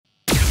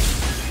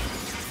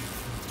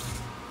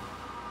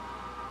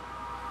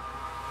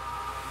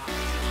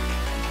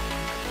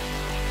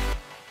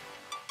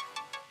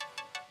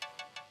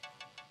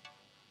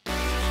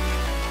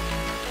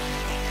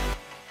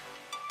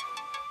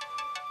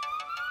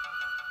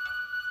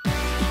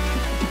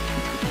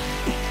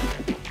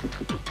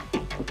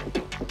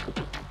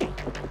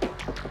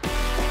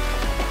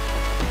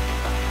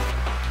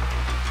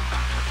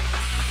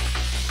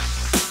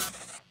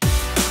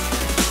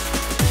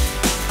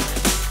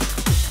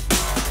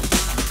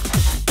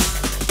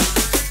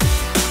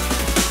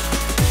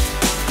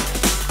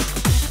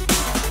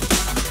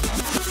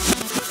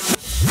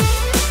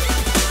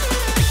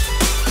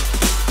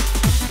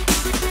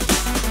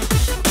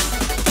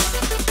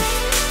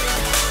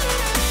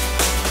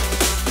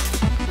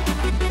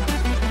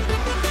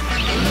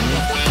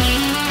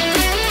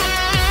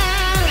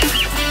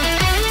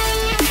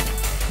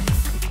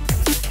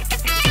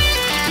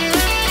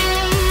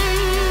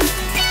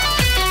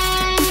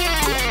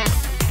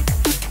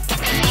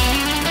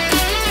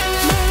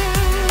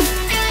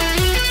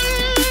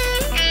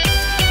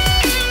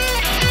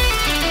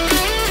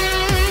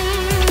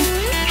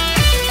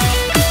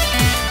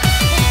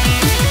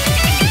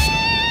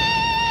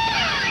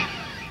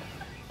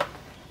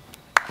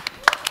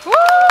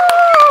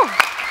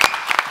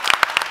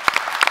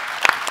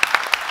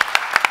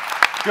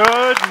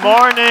Good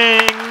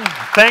morning.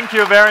 Thank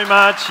you very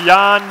much,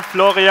 Jan,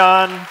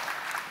 Florian.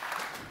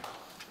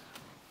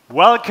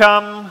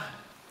 Welcome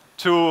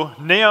to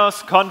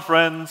NEOS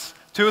Conference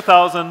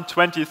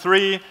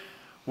 2023.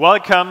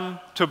 Welcome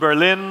to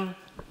Berlin.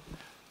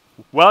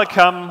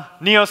 Welcome,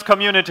 NEOS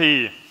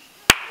community.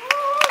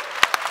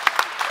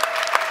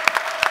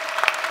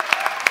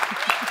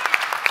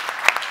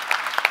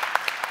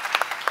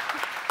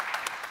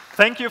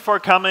 Thank you for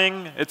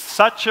coming. It's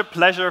such a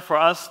pleasure for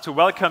us to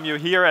welcome you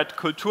here at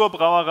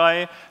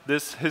Kulturbrauerei,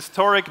 this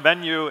historic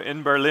venue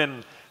in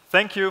Berlin.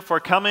 Thank you for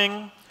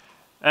coming,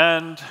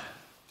 and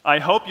I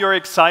hope you're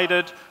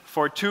excited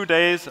for 2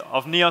 days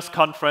of NEOS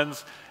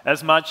Conference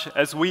as much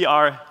as we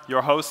are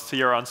your hosts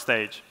here on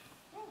stage.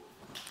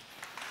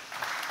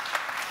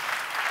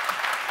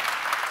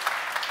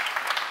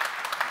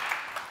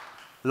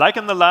 Like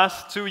in the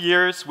last 2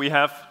 years, we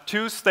have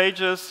 2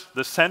 stages,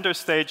 the center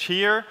stage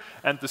here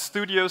and the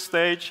studio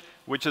stage,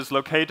 which is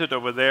located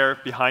over there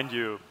behind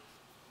you.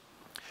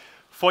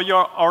 For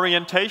your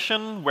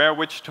orientation, where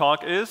which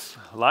talk is,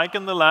 like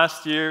in the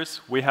last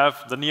years, we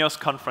have the NEOS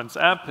Conference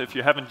app. If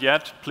you haven't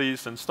yet,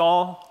 please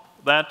install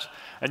that.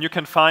 And you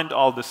can find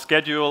all the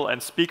schedule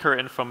and speaker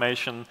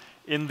information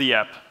in the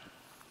app.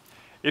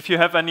 If you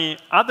have any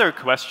other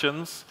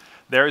questions,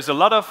 there is a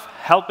lot of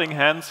helping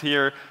hands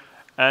here,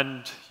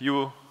 and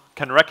you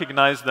can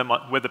recognize them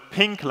with the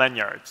pink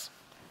lanyards.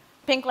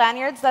 Pink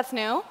lanyards, that's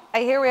new.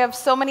 I hear we have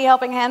so many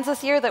helping hands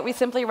this year that we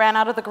simply ran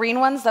out of the green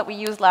ones that we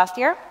used last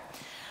year.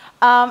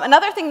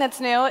 Another thing that's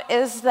new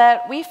is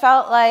that we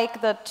felt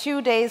like the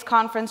 2 days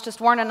conference just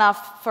weren't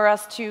enough for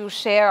us to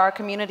share our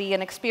community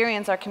and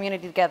experience our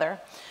community together.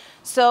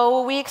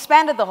 So we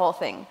expanded the whole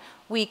thing.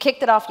 We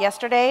kicked it off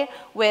yesterday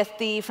with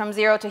the From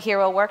Zero to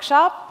Hero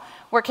workshop.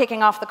 We're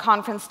kicking off the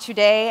conference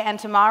today and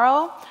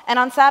tomorrow. And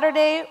on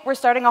Saturday, we're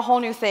starting a whole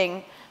new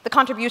thing, the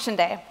Contribution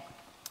Day.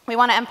 We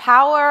want to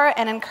empower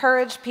and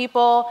encourage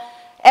people,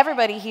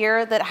 everybody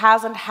here that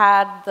hasn't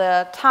had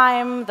the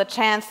time, the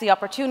chance, the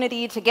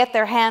opportunity to get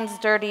their hands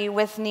dirty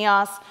with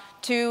NEOS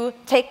to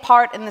take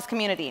part in this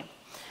community.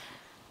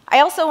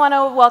 I also want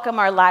to welcome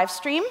our live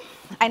stream.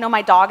 I know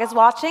my dog is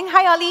watching.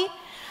 Hi, Ollie.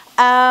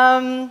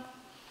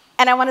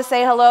 And I want to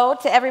say hello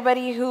to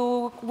everybody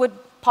who would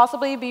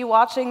possibly be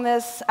watching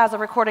this as a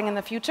recording in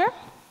the future.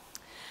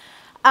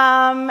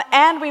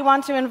 And we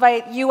want to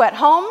invite you at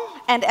home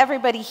and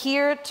everybody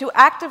here to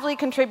actively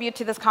contribute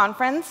to this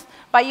conference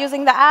by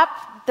using the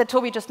app that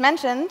Toby just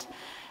mentioned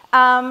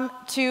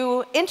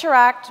to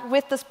interact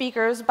with the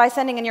speakers by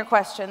sending in your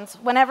questions.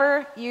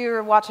 Whenever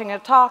you're watching a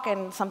talk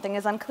and something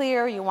is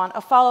unclear, you want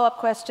a follow-up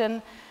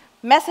question,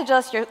 message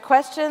us your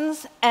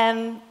questions,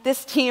 and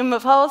this team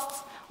of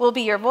hosts will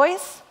be your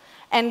voice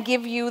and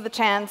give you the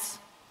chance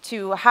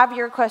to have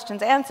your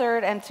questions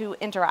answered and to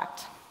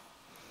interact.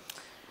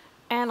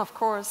 And of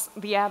course,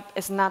 the app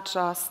is not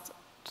just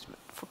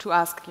to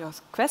ask your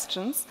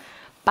questions,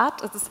 but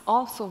it is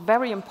also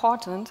very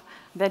important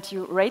that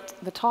you rate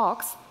the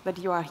talks that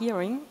you are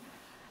hearing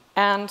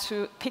and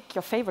to pick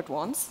your favorite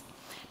ones,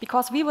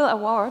 because we will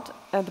award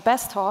the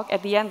best talk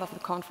at the end of the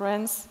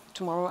conference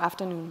tomorrow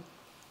afternoon.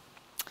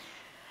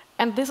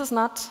 And this is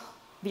not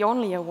the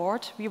only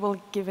award we will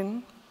give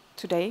in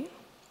today.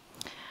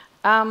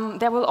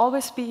 There will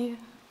always be,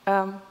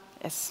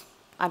 as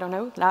I don't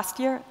know, last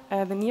year,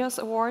 the NEOS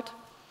Award.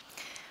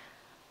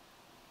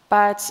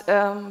 But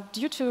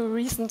due to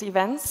recent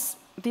events,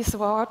 this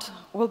award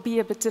will be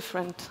a bit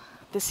different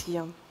this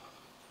year.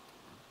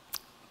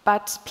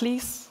 But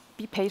please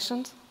be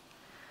patient.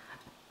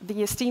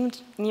 The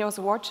esteemed NEOS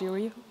Award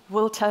jury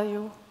will tell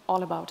you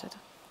all about it.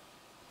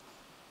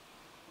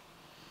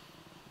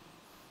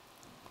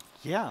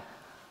 Yeah,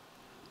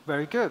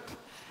 very good.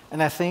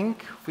 And I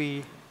think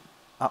we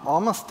are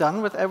almost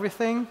done with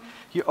everything.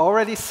 You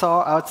already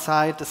saw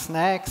outside the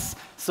snacks,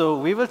 so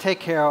we will take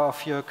care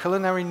of your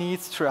culinary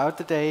needs throughout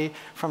the day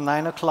from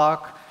 9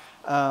 o'clock.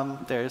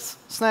 There's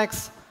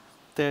snacks,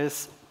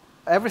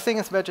 everything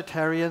is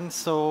vegetarian,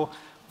 so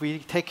we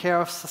take care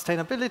of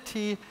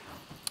sustainability.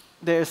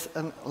 There's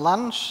a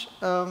lunch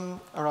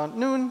around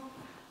noon,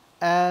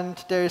 and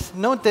there's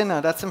no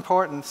dinner, that's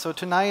important. So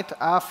tonight,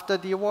 after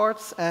the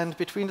awards and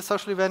between the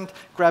social event,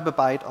 grab a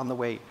bite on the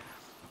way.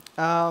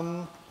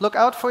 Look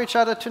out for each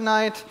other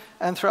tonight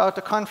and throughout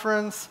the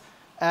conference.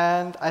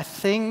 And I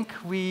think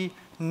we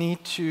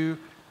need to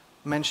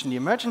mention the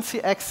emergency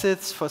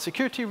exits for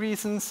security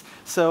reasons.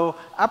 So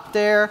up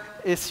there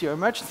is your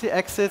emergency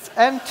exits,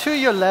 and to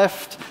your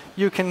left,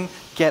 you can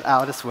get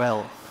out as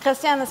well.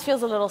 Christian, this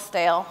feels a little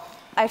stale.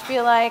 I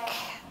feel like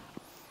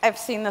I've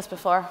seen this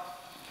before.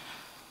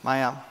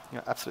 Maya,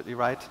 you're absolutely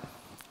right.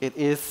 It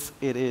is.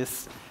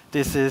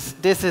 This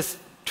is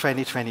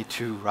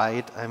 2022,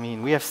 right? I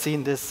mean, we have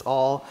seen this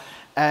all.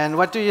 And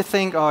what do you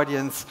think,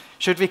 audience?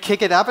 Should we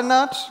kick it up a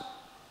notch?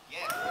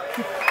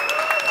 Yeah.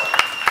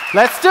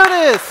 Let's do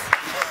this!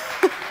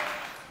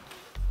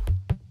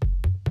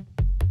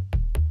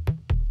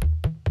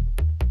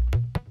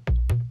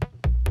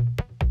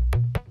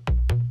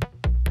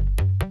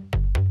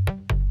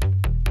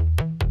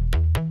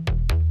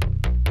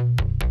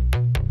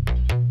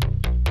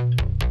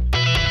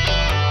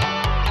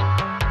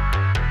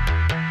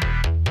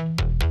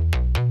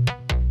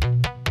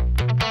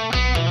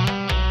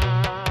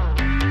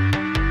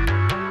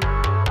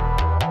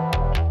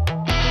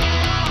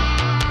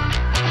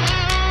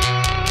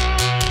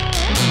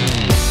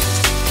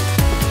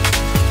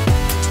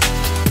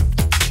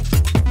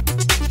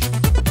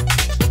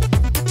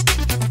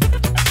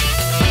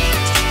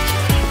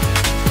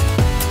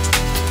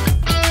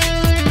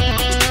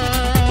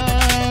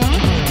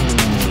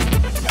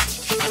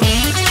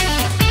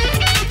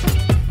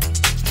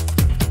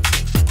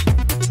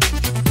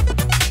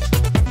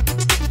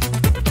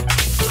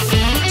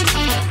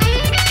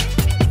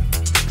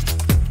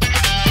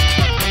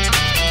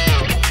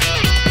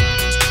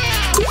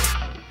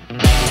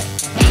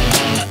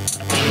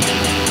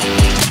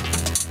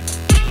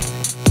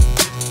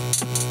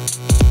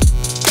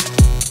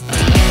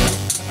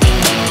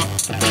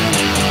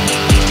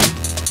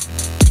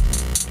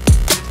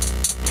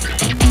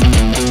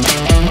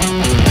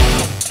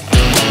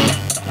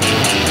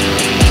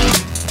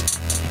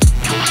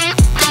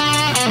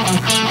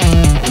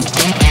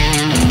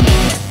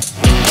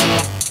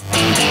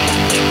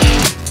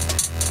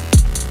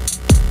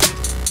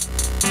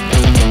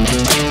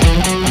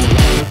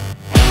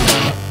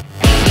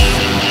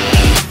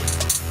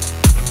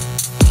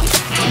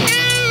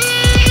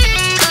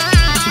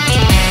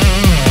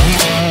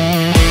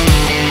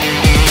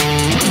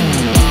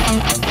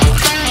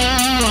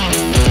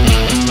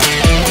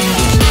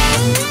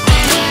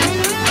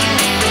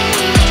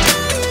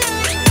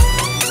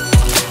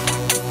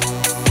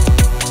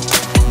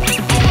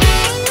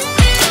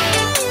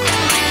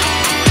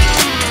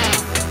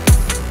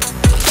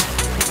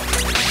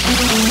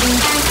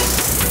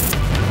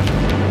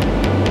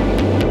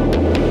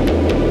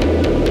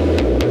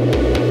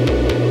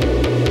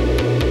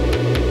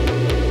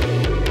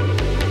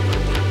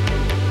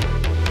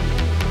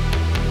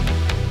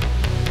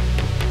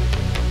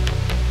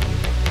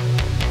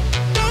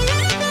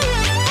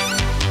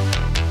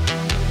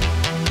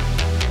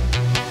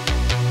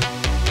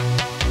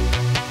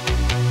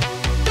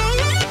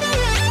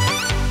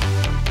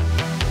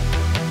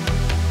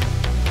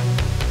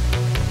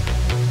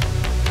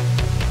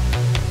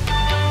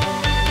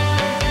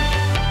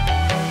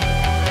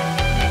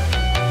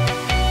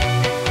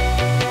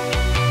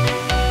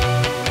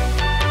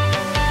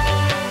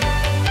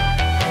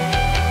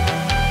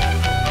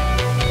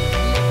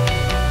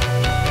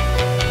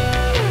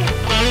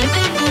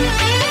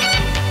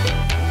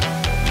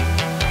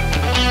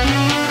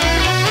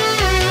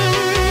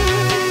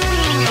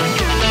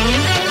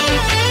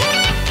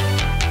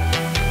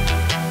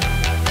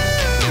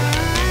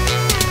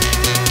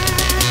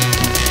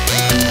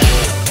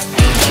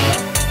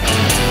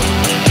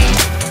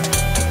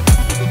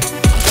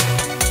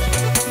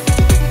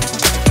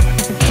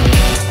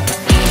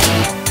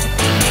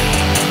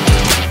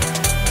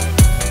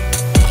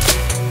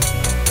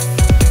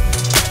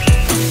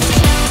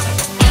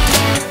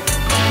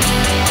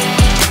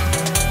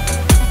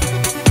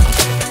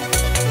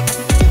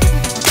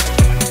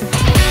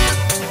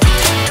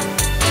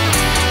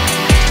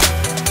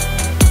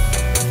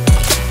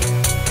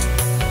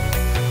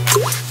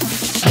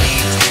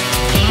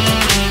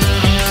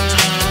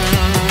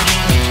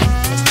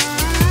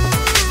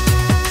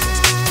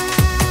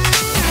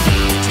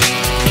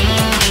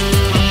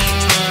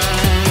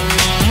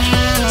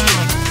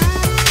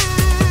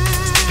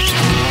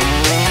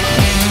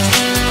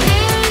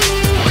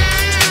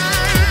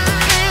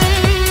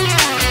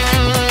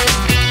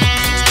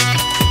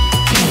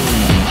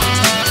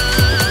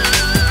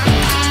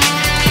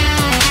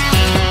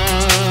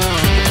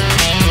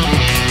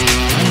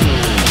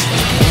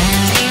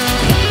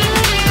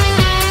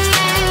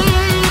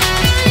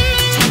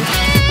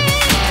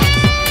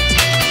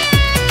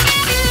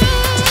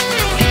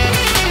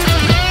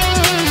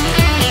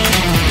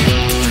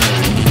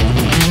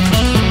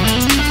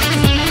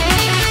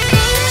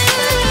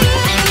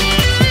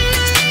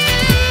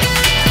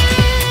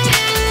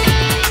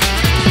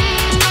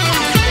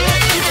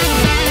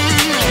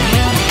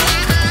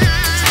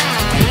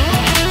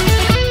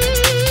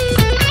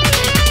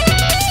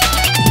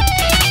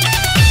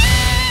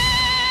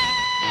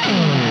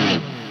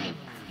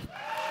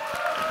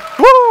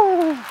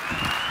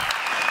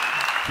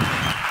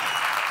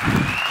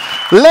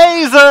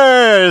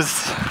 Lasers!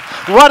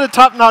 What a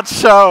top-notch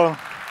show.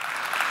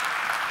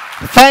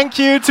 Thank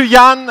you to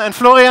Jan and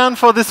Florian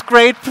for this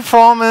great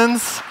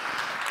performance.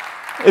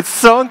 It's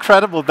so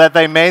incredible that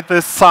they made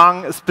this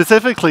song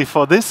specifically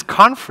for this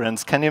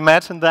conference. Can you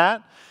imagine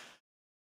that?